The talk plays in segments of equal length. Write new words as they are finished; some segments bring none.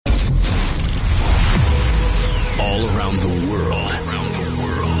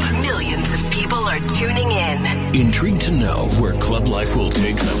Millions of people are tuning in. Intrigued to know where club life will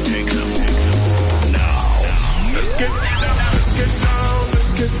take them. Now, let's get down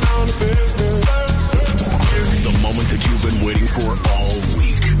to business. The moment that you've been waiting for all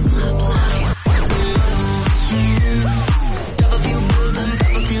week. Club life.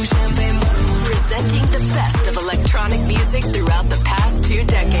 Presenting the best of electronic music throughout the past 2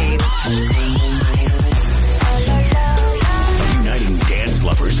 decades. Uniting dance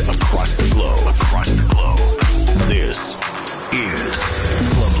lovers across the globe. This is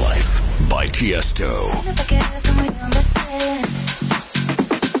Club Life by Tiësto.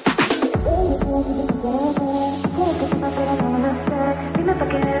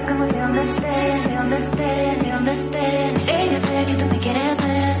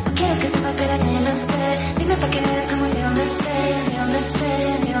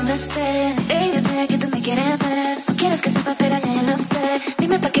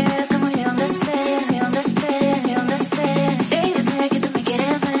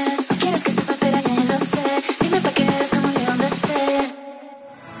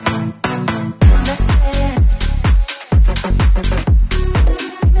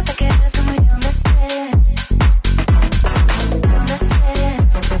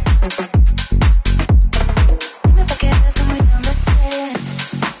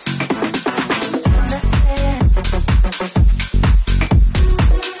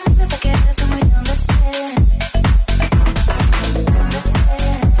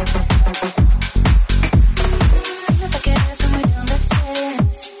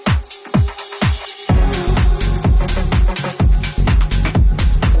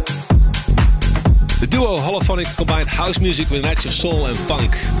 Hollaphonic combined house music with an edge of soul and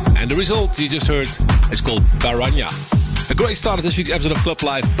funk. And the result you just heard is called Paraná. A great start of this week's episode of Club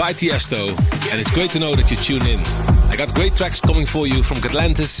Life by Tiësto. And it's great to know that you tune in. I got great tracks coming for you from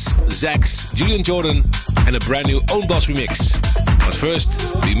Galantis, Zax, Julian Jordan, and a brand new Öwnboss remix. But first,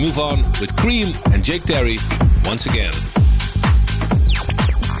 we move on with KREAM and Tarry once again.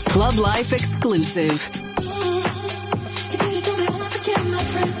 Club Life exclusive.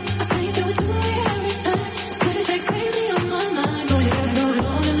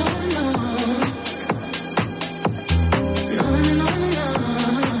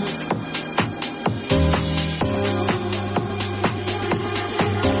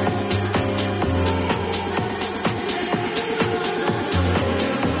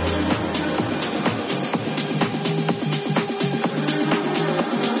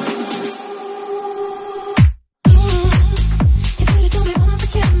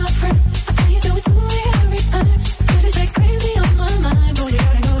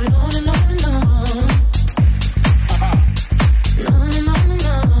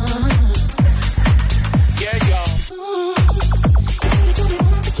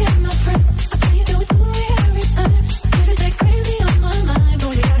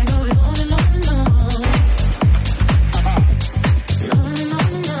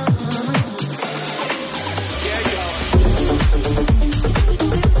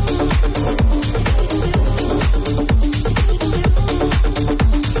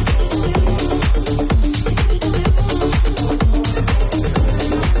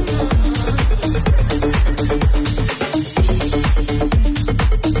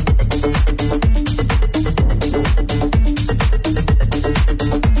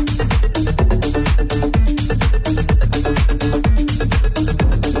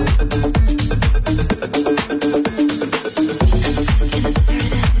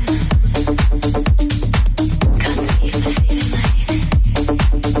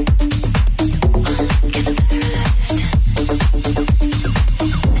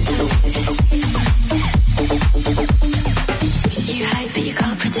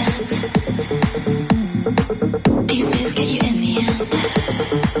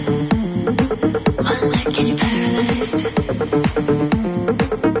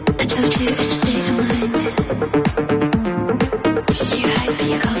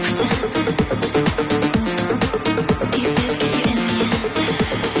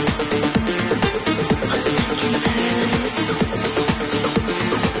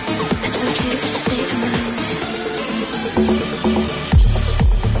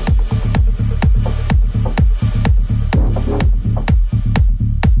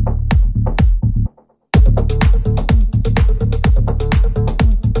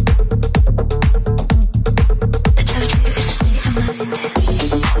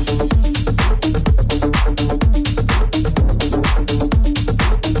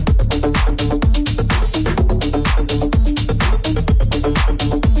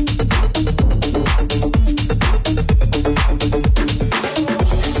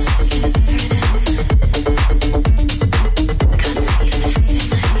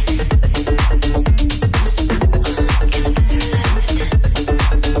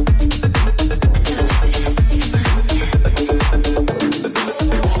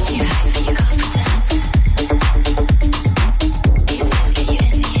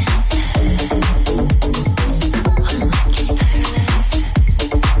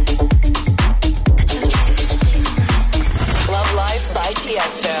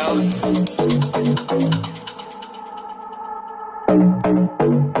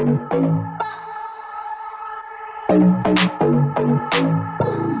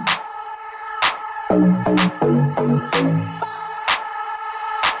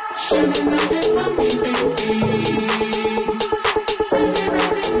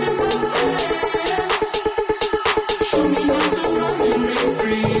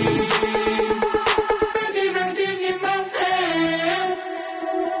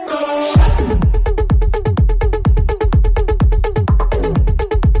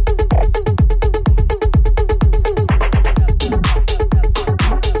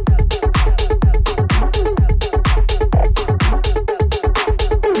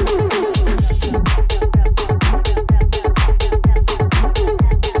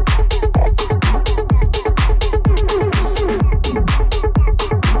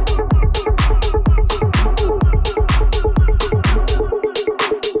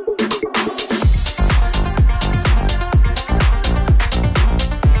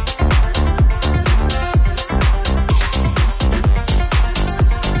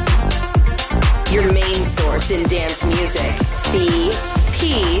 experts in dance music.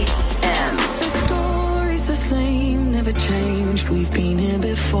 BPM. The story's the same, never changed. We've been here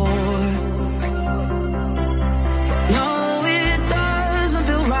before. No, it doesn't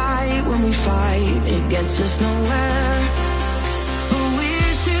feel right when we fight. It gets us nowhere. But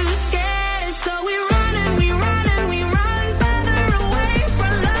we're too scared, so we run and we run and we run further away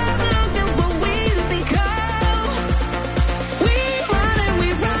from love. Look at what we've become. We run and we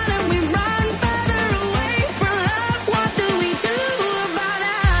run and we run further away from love. What do we do about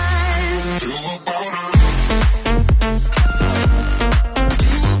us?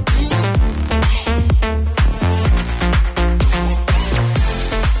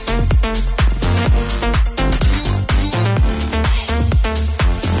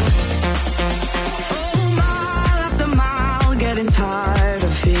 Tired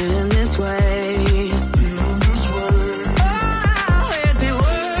of feeling this way. Oh, is it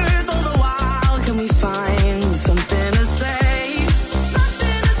worth all the while? Can we find something to say?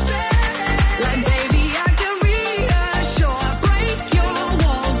 Something to say. Like, baby, I can reassure, break your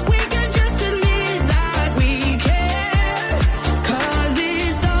walls. We can just admit that we care. 'Cause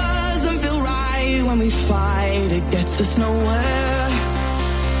it doesn't feel right when we fight. It gets us nowhere.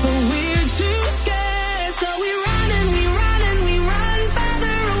 But we're too scared, so we run and we run and we run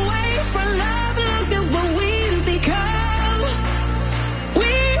further away from love. Look at what we've become.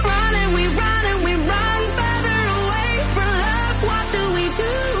 We run and we run and we run further away from love. What do we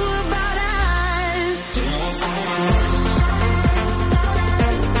do about us?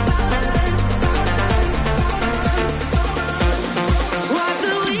 What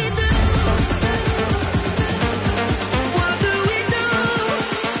do we do? What do we do?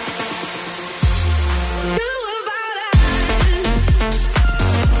 Do about us?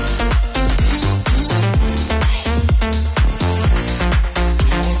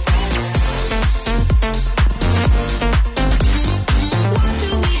 What do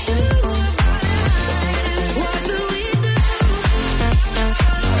we do about us? What do we do?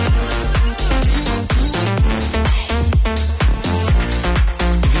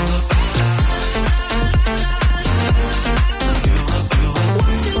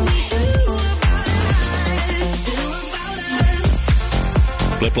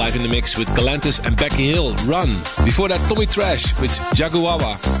 Clip Live in the mix with Galantis and Becky Hill, Run. Before that, Tommy Trash with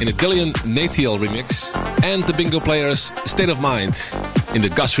Jaguwawa in a Dillon Nathaniel remix. And the Bingo Players, State of Mind in the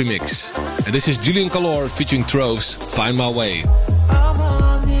Gus remix. And this is Julian Calor featuring Trøves, Find My Way. I'm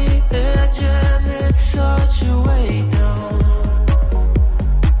on the edge and it's such a way down.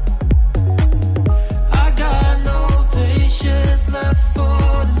 I got no patience left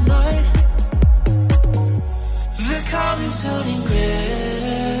for the night. The colors turning gray,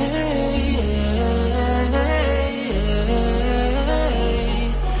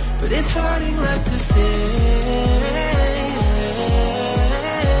 but it's hurting less to say.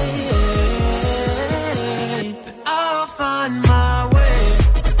 That I'll find my way.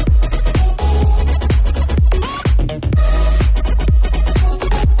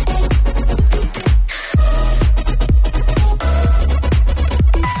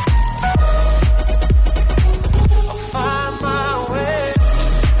 I'll find my way.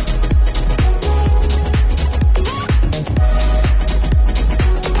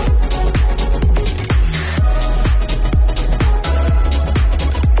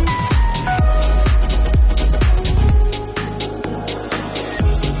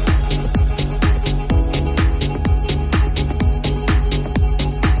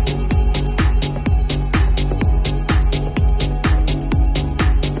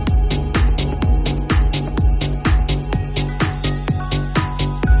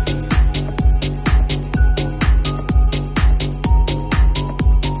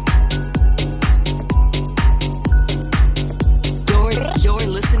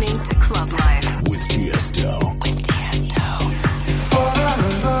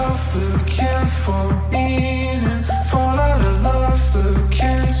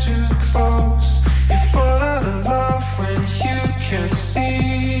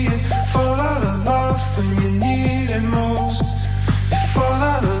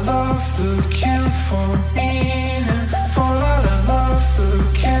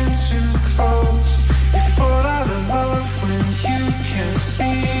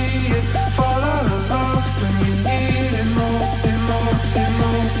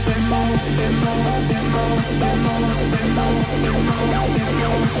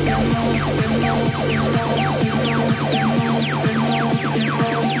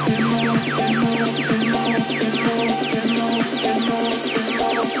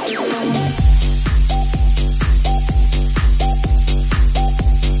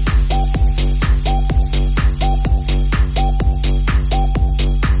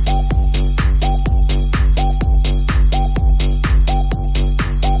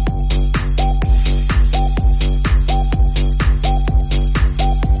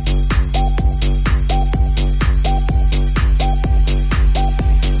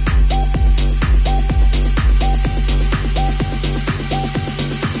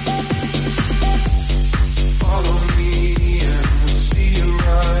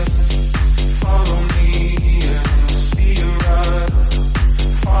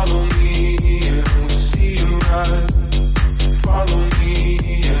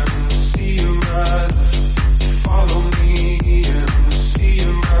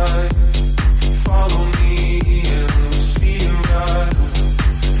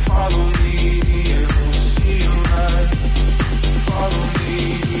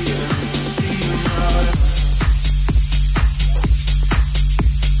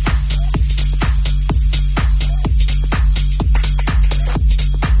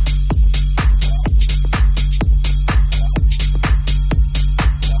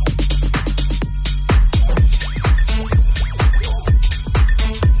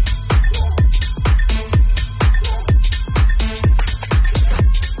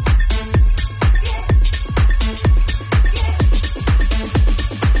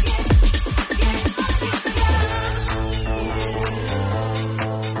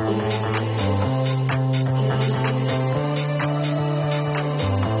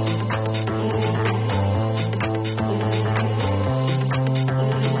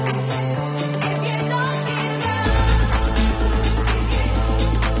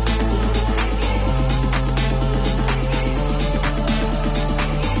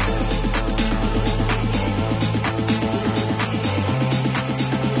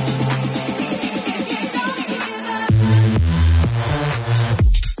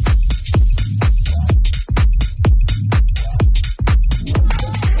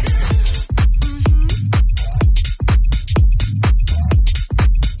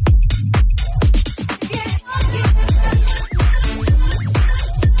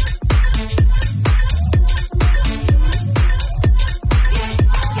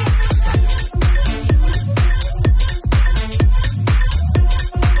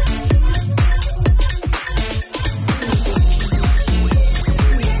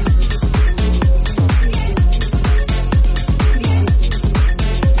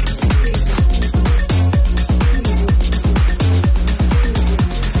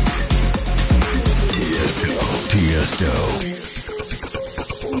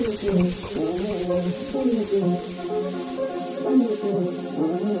 Tell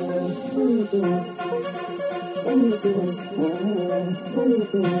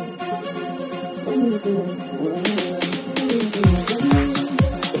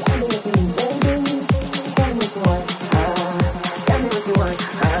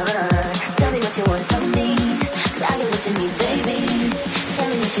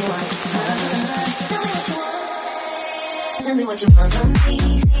me what you want from me,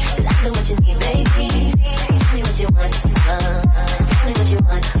 'cause I got what you need, baby. Tell me what you want, tell me what you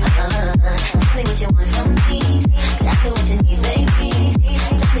want, tell me what you want from me, 'cause I got what you need, baby.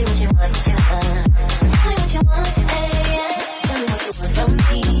 Tell me what you want, tell me what you want, hey, yeah. Tell me what you want from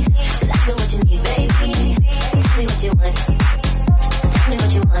me, 'cause I got what you need, baby. Tell me what you want, tell me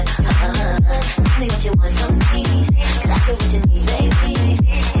what you want, tell me what you want from me, 'cause I got what you need, baby.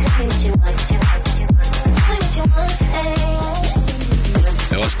 Tell me what you want, tell me what you want, hey.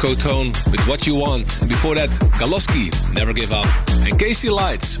 That was Cotone with What You Want. And before that, Galoski, Never Give Up. And Casey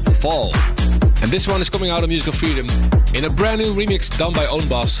Lights, Fall. And this one is coming out of Musical Freedom in a brand new remix done by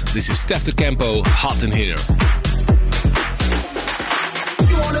Öwnboss. This is Steff the Campo, Hot in Here.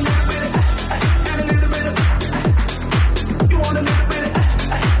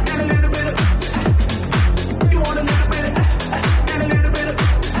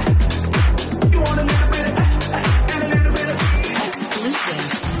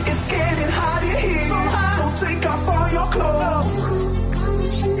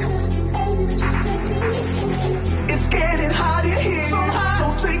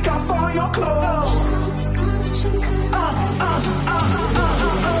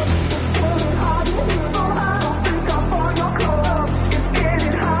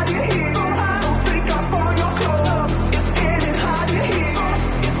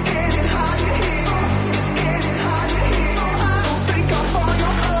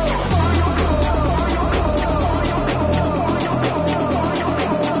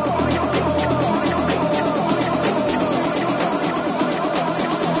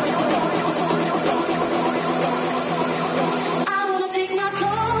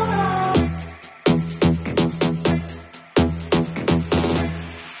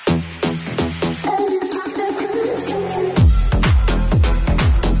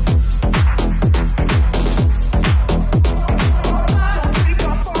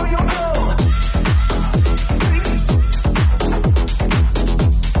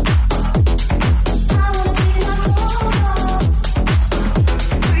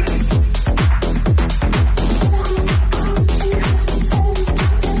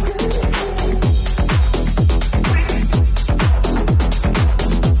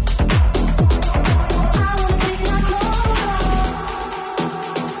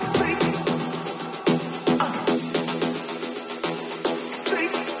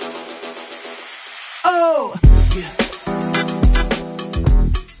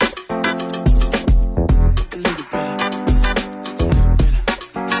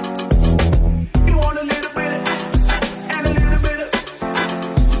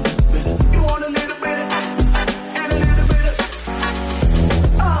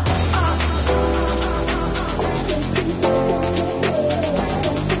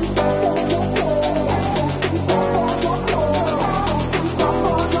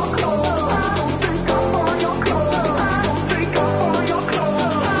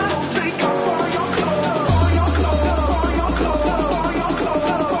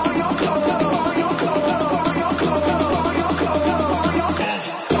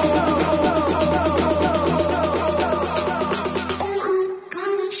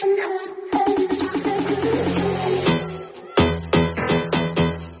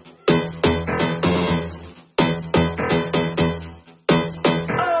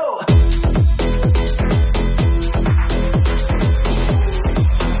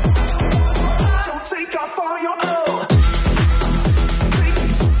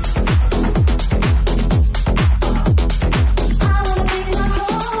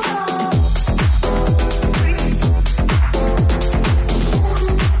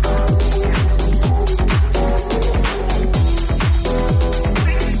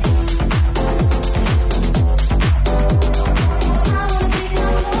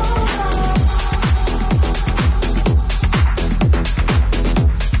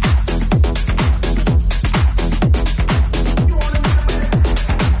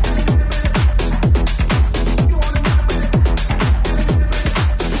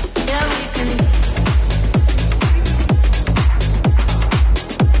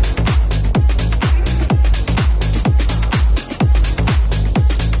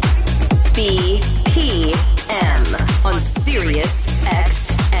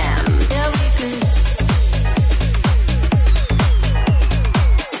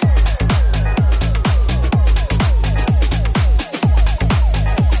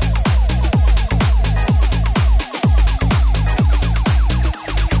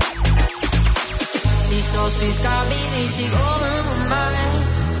 Your speech got me reaching over my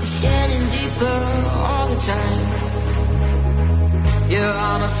mind. It's getting deeper all the time. Yeah,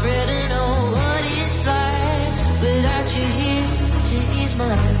 I'm afraid to know what it's like without you here to ease my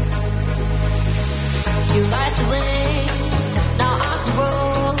life. You light the way, now I can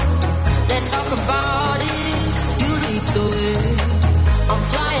roll. Let's talk about it, you lead the way. I'm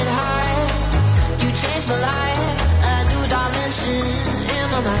flying high, you changed my life. A new dimension in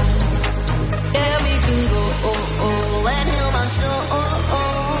my mind. Yeah, we can go and heal my soul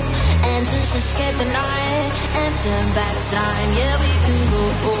and just escape the night and turn back time. Yeah, we can go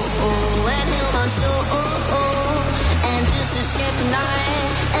and heal my soul and just escape the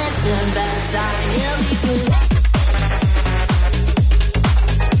night and turn back time. Yeah, we can.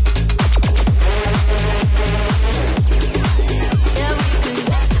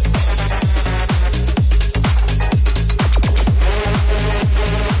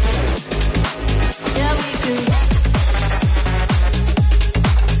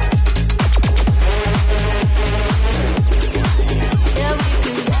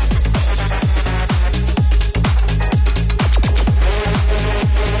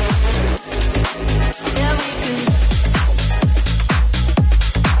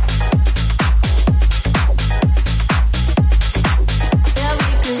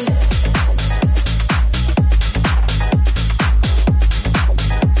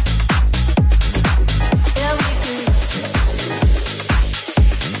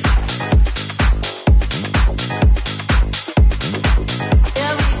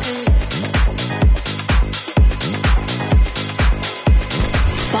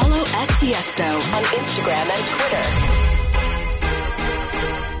 Tiësto on Instagram and Twitter.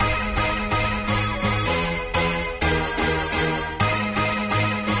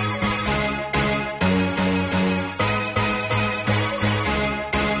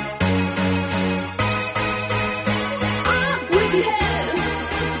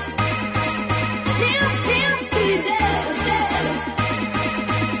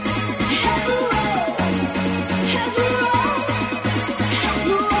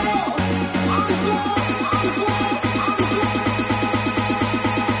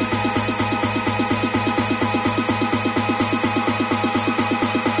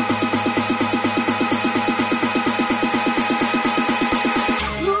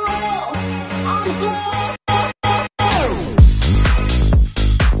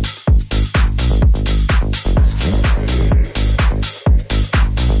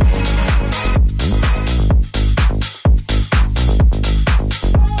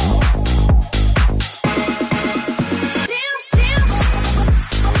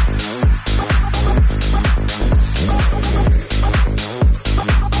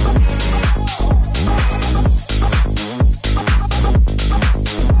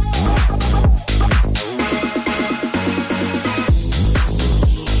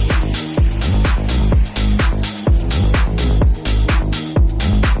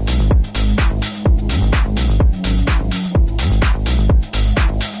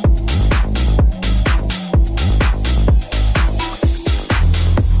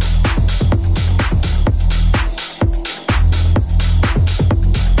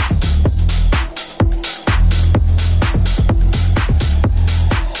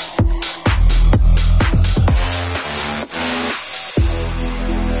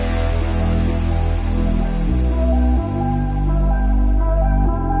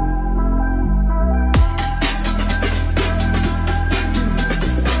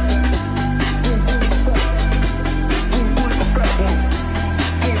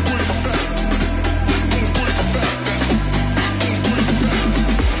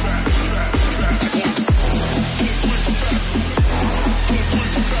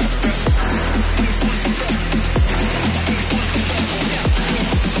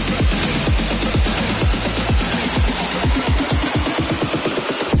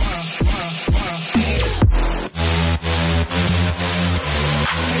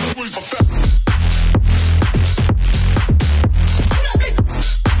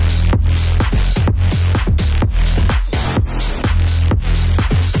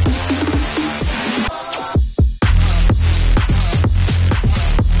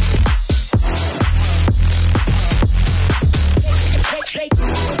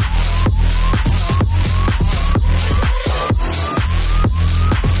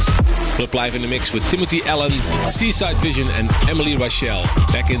 Live in the mix with Timothy Allen, Seaside Vision and Émilie Rachel,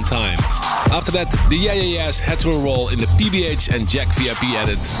 Back in Time. After that, the Yeah Hetero Roll in the PBH and Jack VIP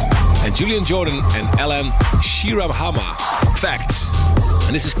edit, and Julian Jordan and Alan Shirahama, Facts.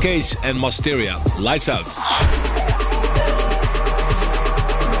 And this is Kage and MASTERIA, Lights Out.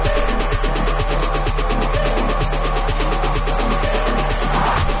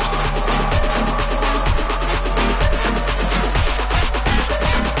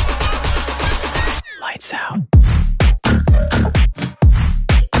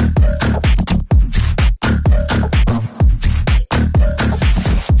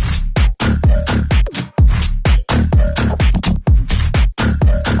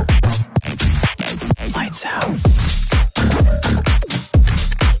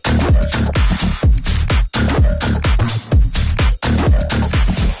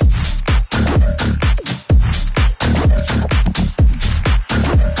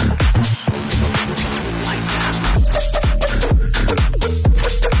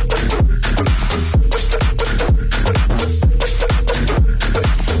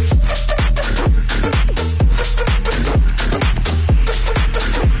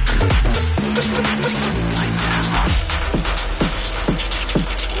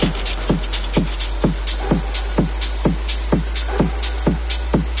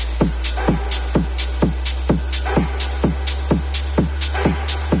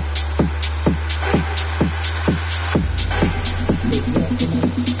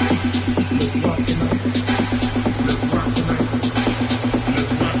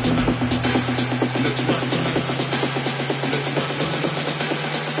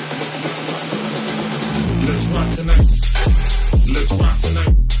 rock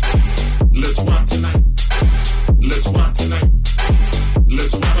tonight. Let's rock tonight. Let's rock tonight.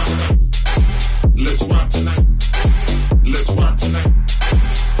 Let's rock tonight. Let's rock tonight. Let's rock tonight.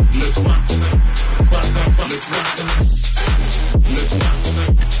 Let's rock tonight. Rock, rock, rock. Let's rock tonight. Let's rock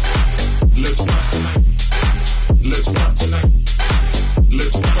tonight. Let's rock tonight. Let's rock tonight.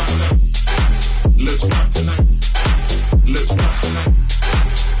 Let's rock tonight. Let's rock tonight. Let's rock tonight.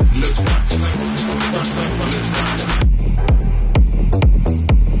 Let's rock tonight. Rock, rock, rock. Let's rock tonight.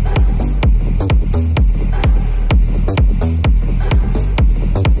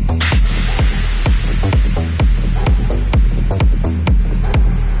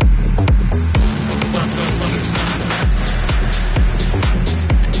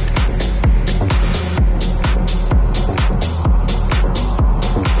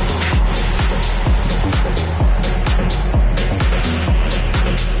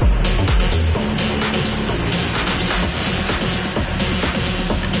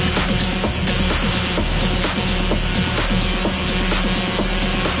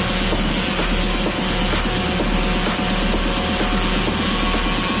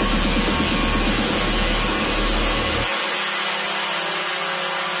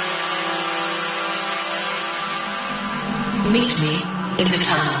 Meet me in the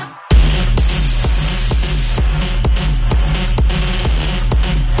tunnel.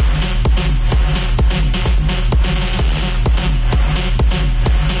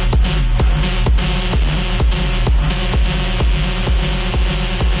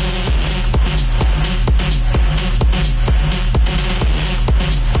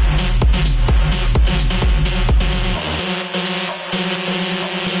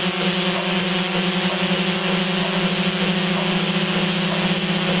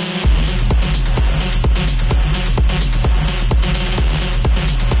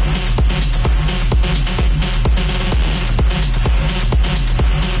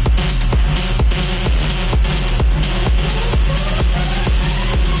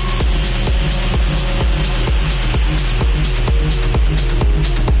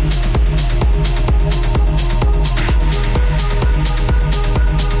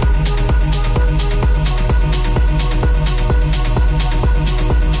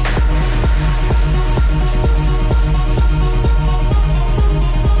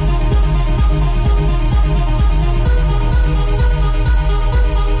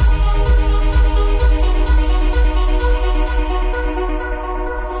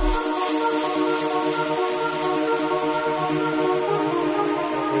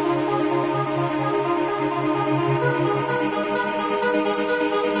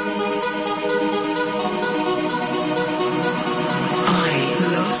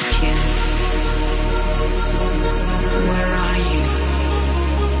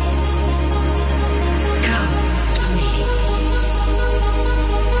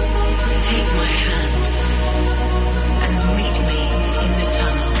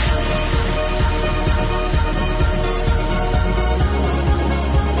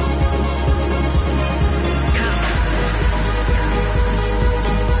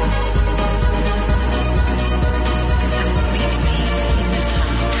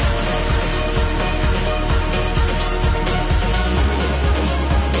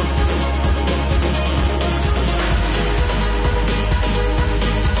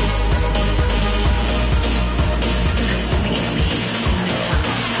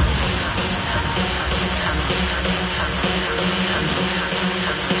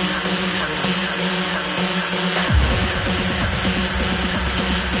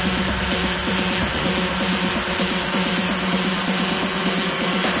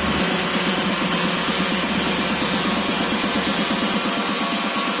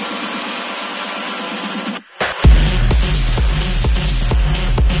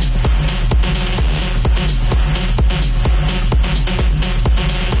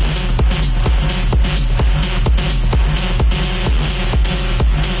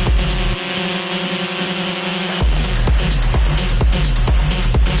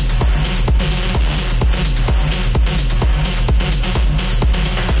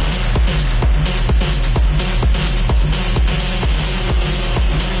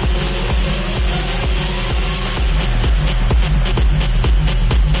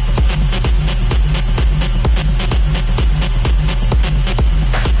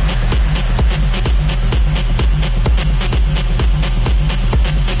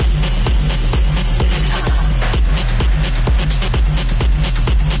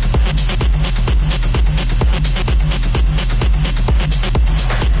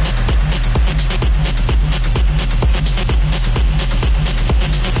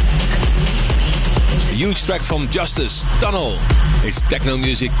 next track from Justus, Tunnel. It's Techno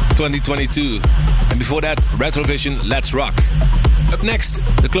Music 2022. And before that, RetroVision, Let's Rock. Up next,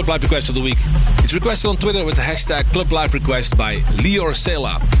 the Club Live request of the week. It's requested on Twitter with the hashtag Club Live Request by Lior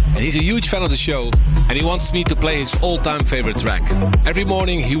Sela. And he's a huge fan of the show, and he wants me to play his all-time favorite track. Every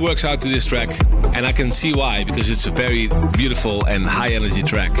morning he works out to this track, and I can see why, because it's a very beautiful and high-energy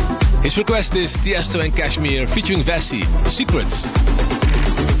track. His request is Tiësto and Kashmir featuring VASSY, Secrets.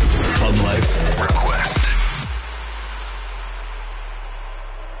 Club Life request.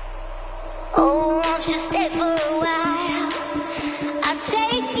 Oh, won't you stay for a while? I'll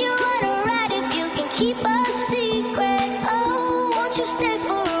take you on a ride if you can keep a secret. Oh, won't you stay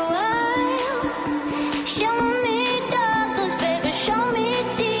for a while? Show me darkness, baby, show me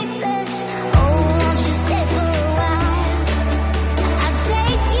deepest. Oh, won't you stay for a while? I'll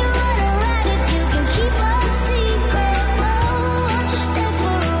take you on a ride if you can keep a secret. Oh, won't you stay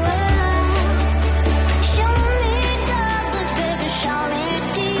for a while? Show me darkness, baby, show me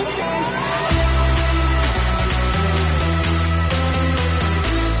deepest.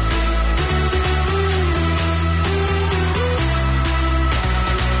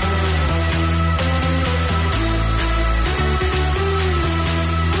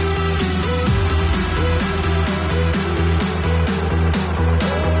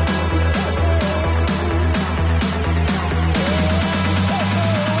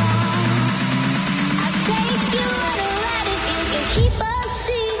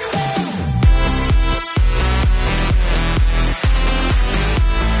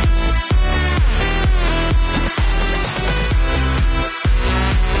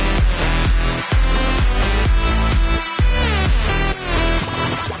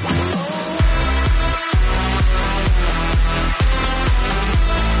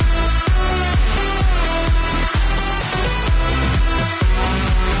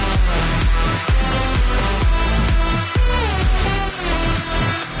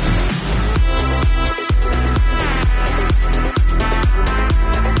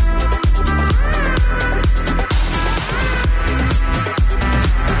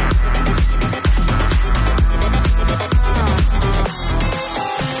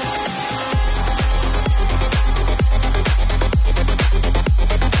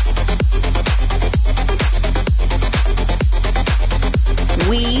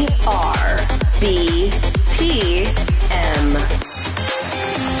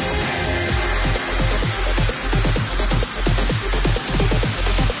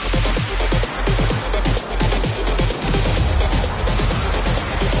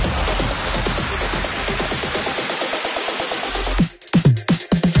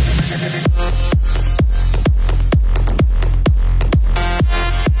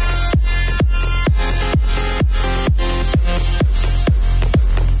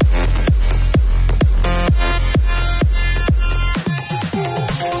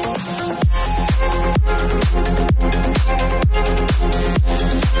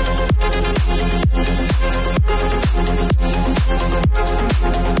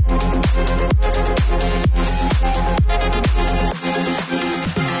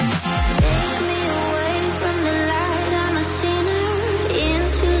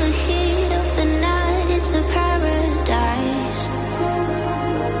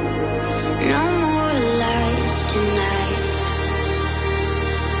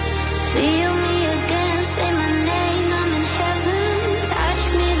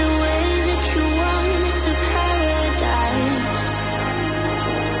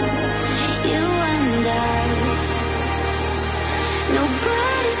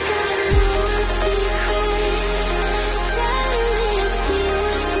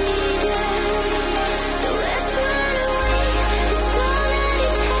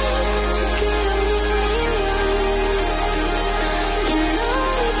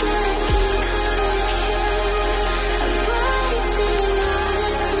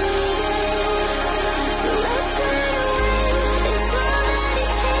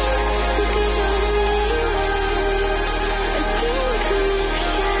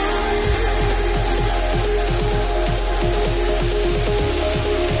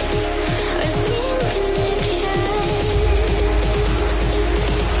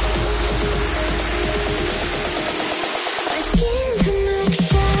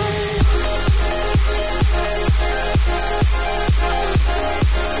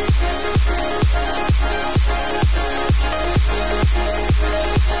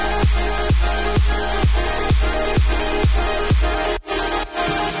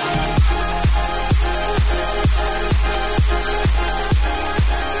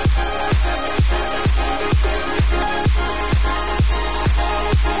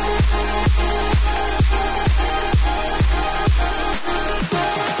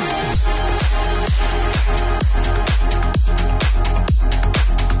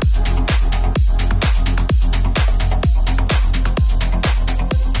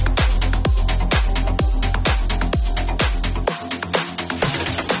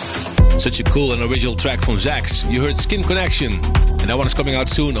 Such a cool and original track from Zax. You heard Skin Connection, and that one is coming out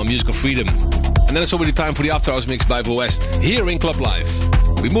soon on Musical Freedom. And then it's already time for the After Hours mix by West here in Club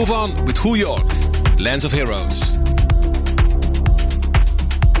Live. We move on with Who York, Lands of Heroes.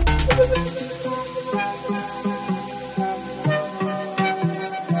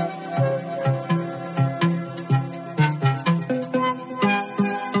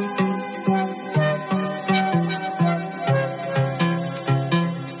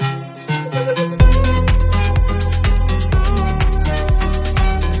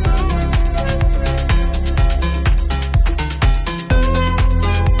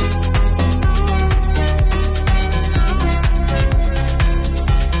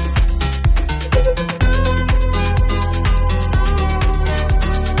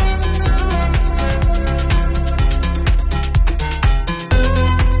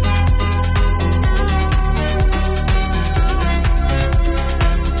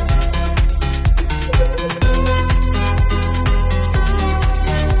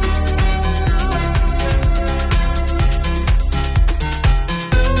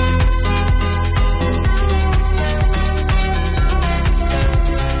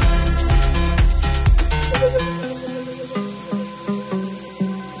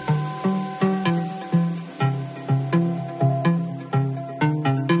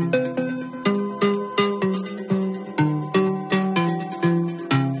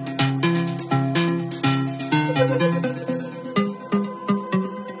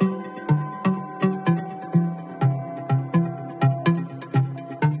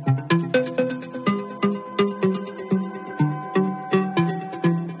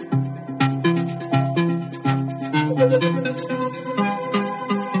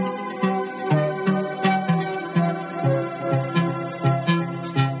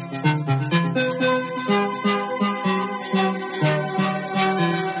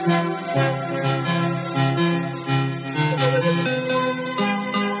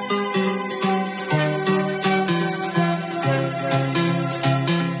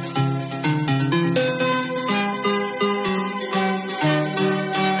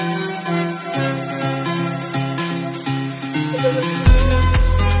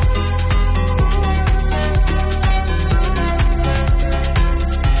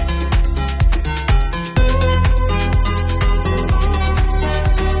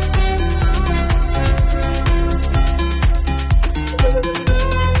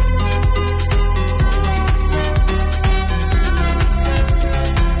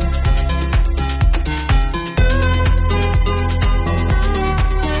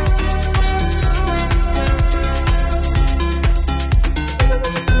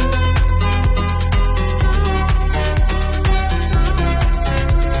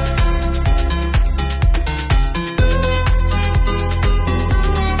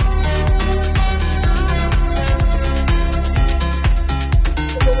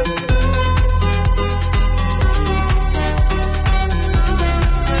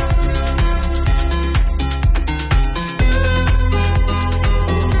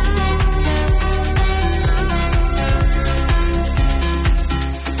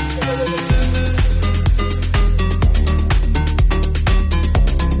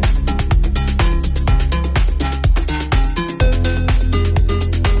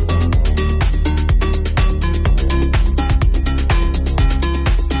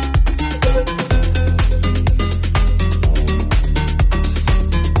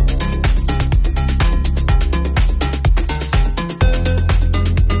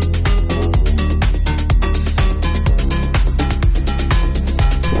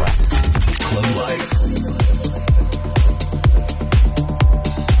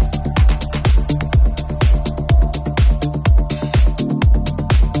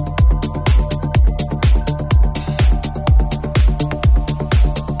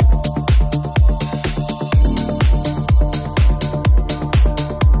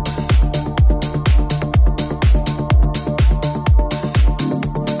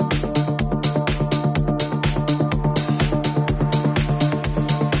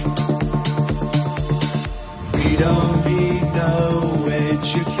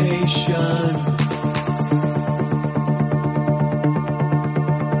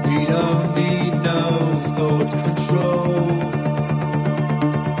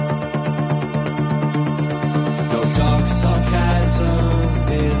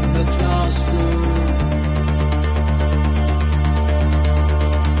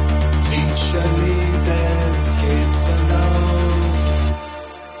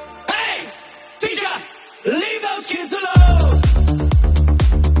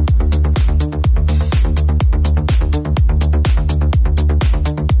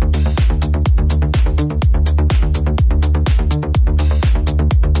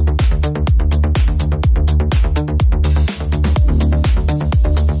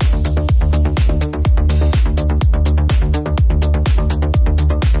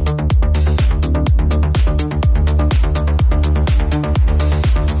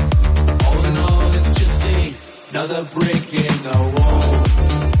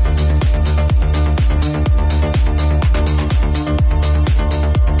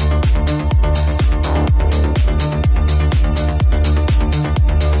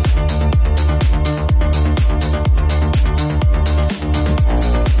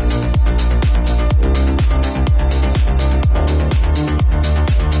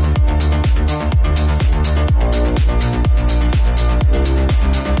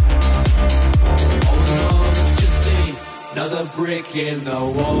 in the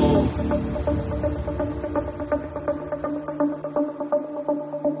wall.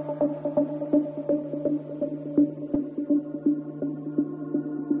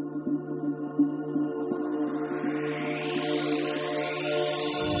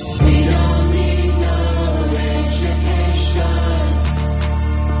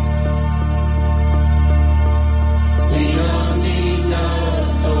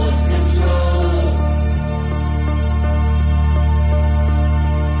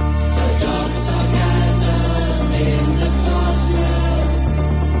 Dark side.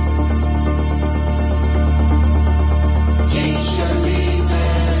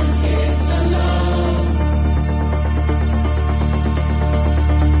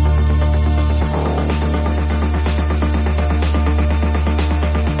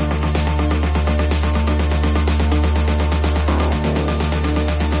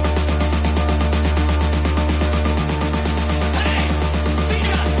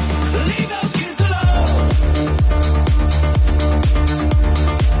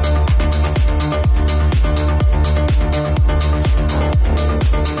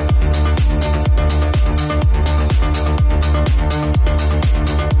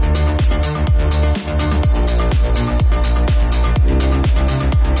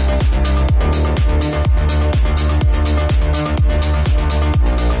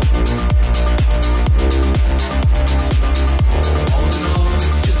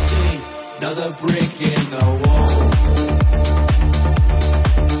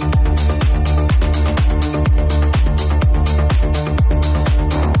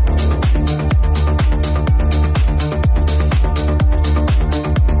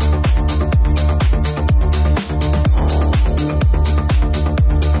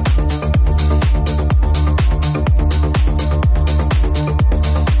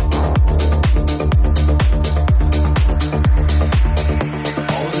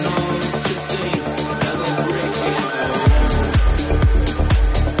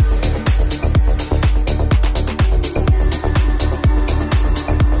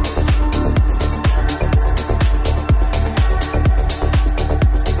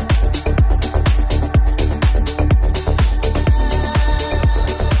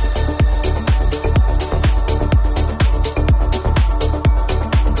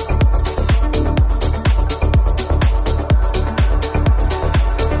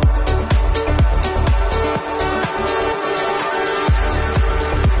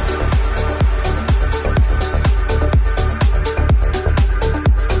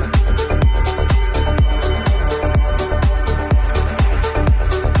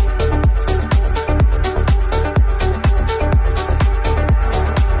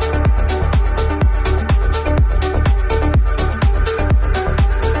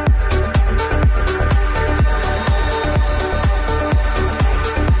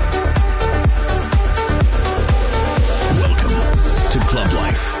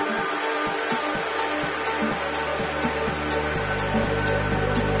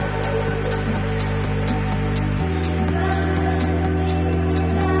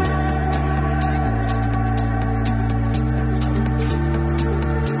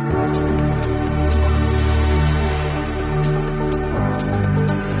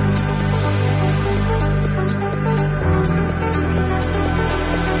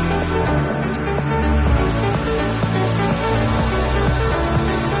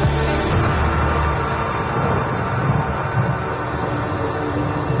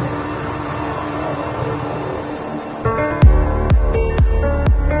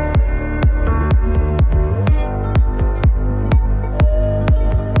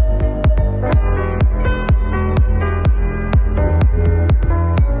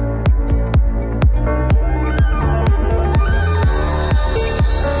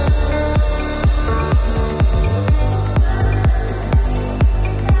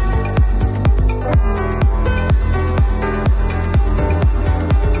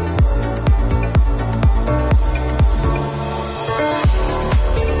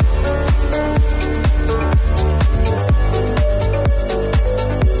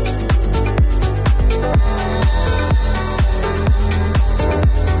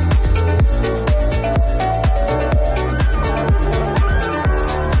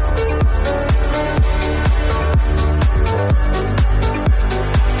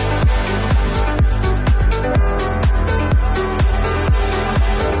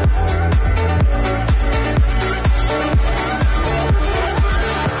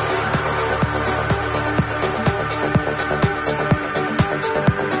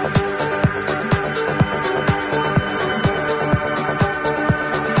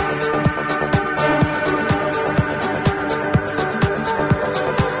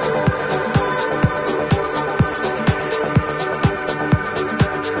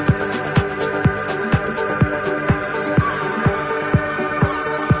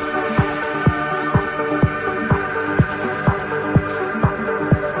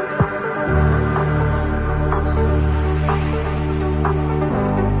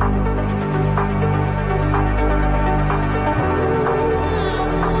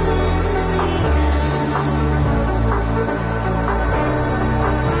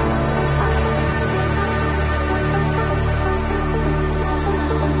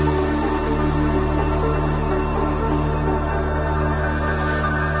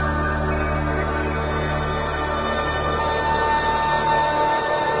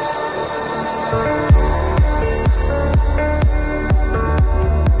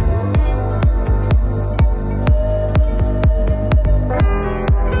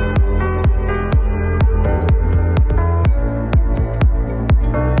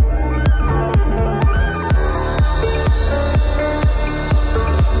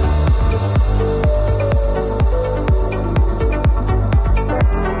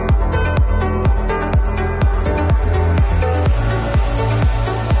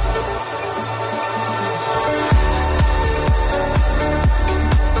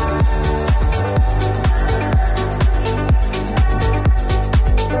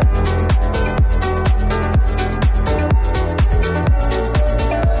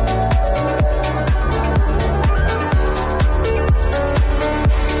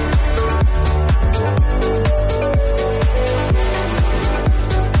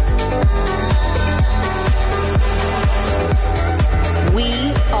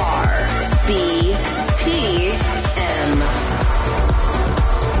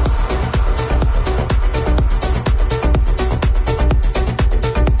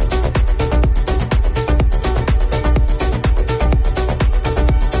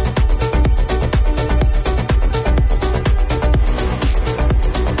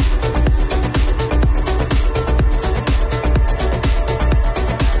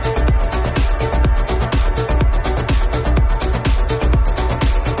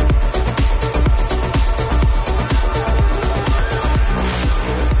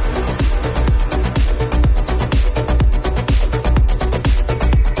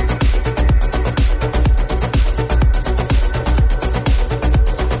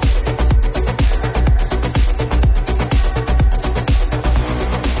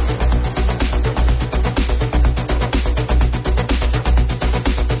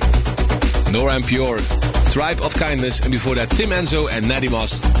 Nora and Pure, Tribe of Kindness, and before that Tim Enzo and Natty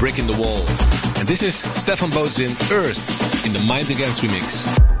Moss, Brick in the Wall. And this is Stefan Bootsin, Earth, in the Mind Against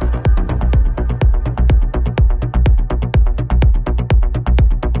remix.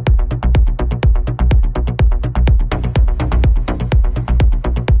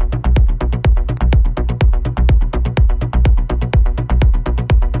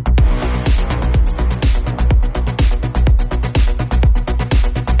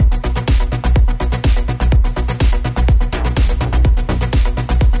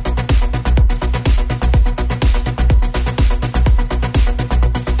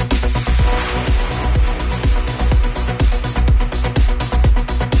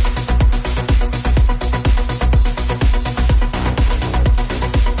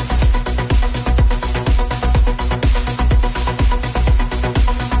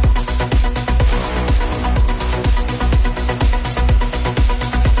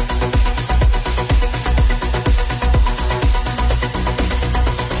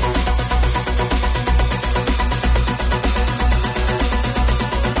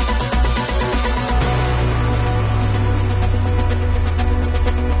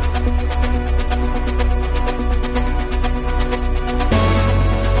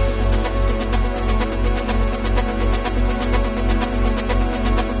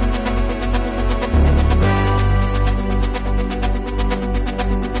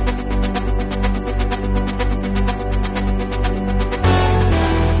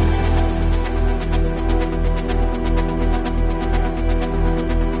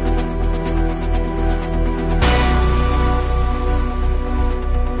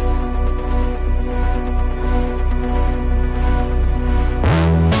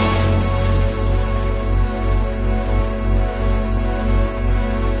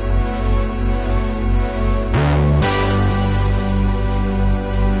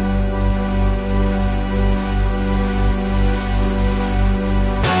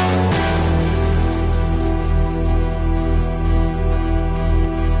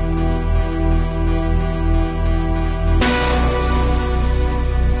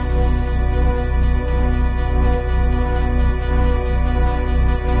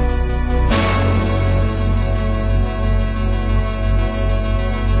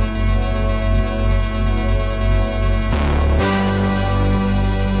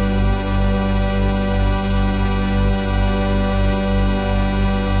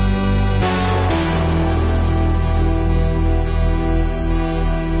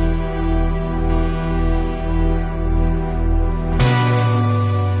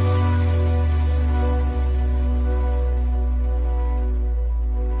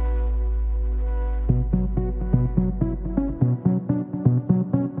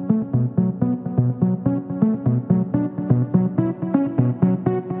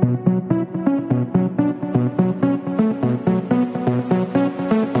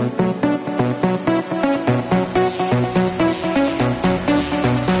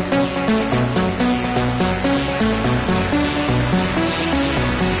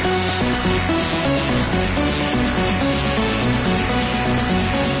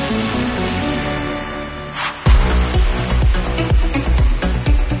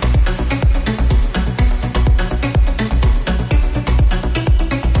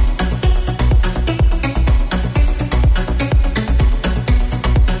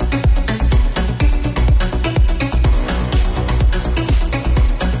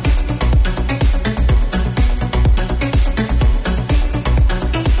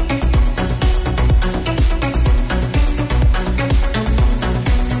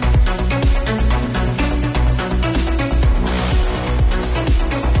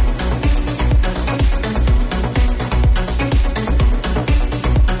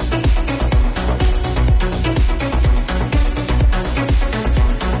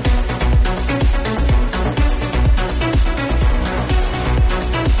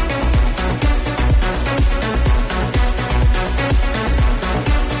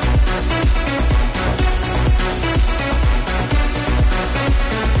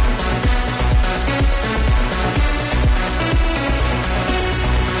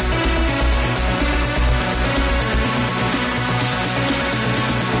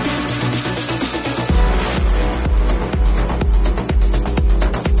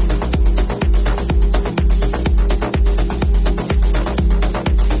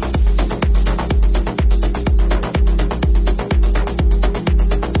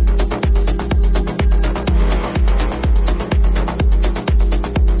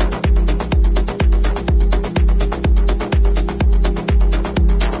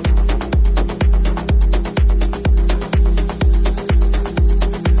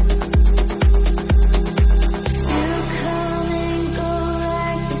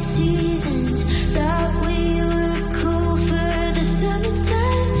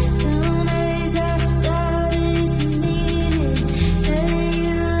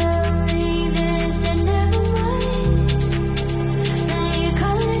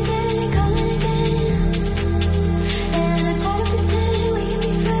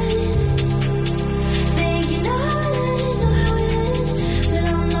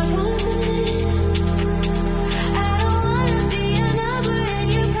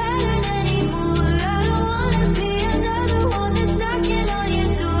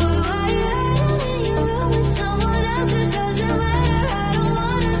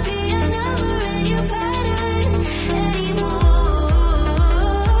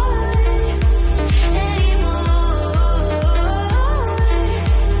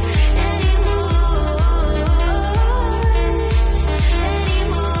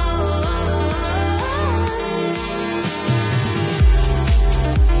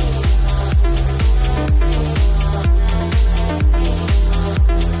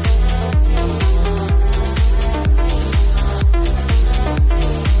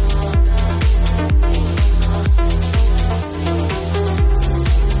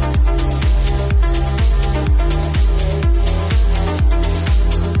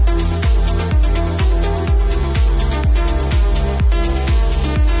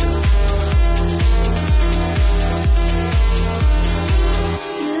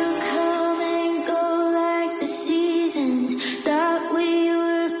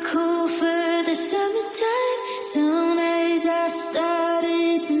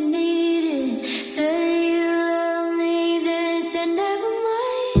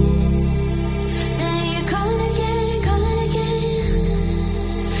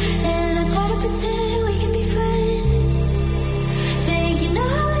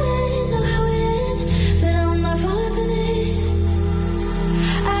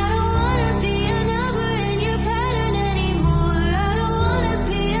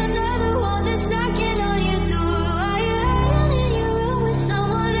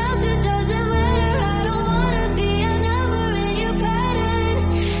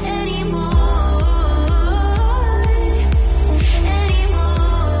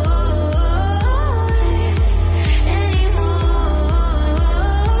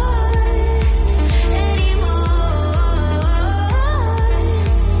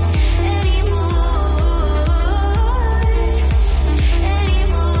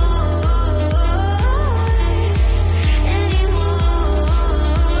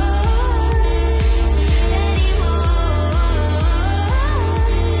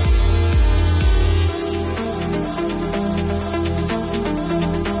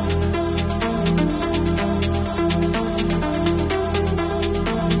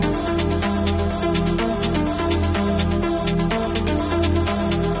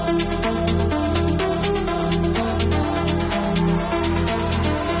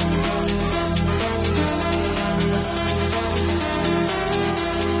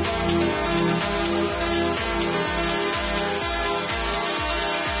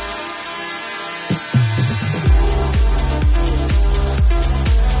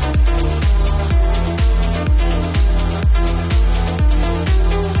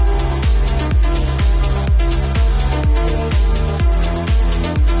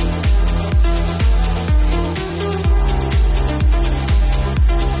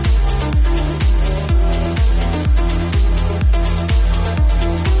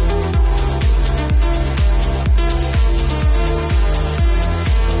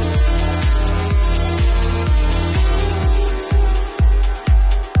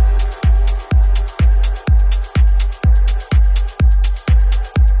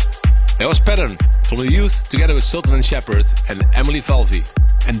 was Pattern from the Youth together with Sultan and Shepherd and Émilie Valvy.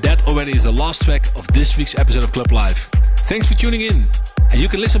 And that already is the last track of this week's episode of Club Live. Thanks for tuning in. And you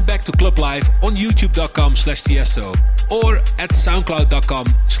can listen back to Club Live on youtube.com/Tiësto or at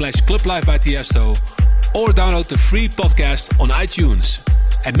soundcloud.com/Club Live by Tiësto or download the free podcast on iTunes.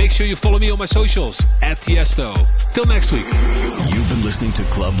 And make sure you follow me on my socials at Tiësto. Till next week. You've been listening to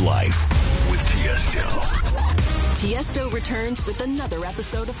Club Life with Tiësto. Tiësto returns with another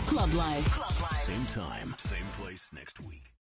episode of Club Live. Same time, same place next week.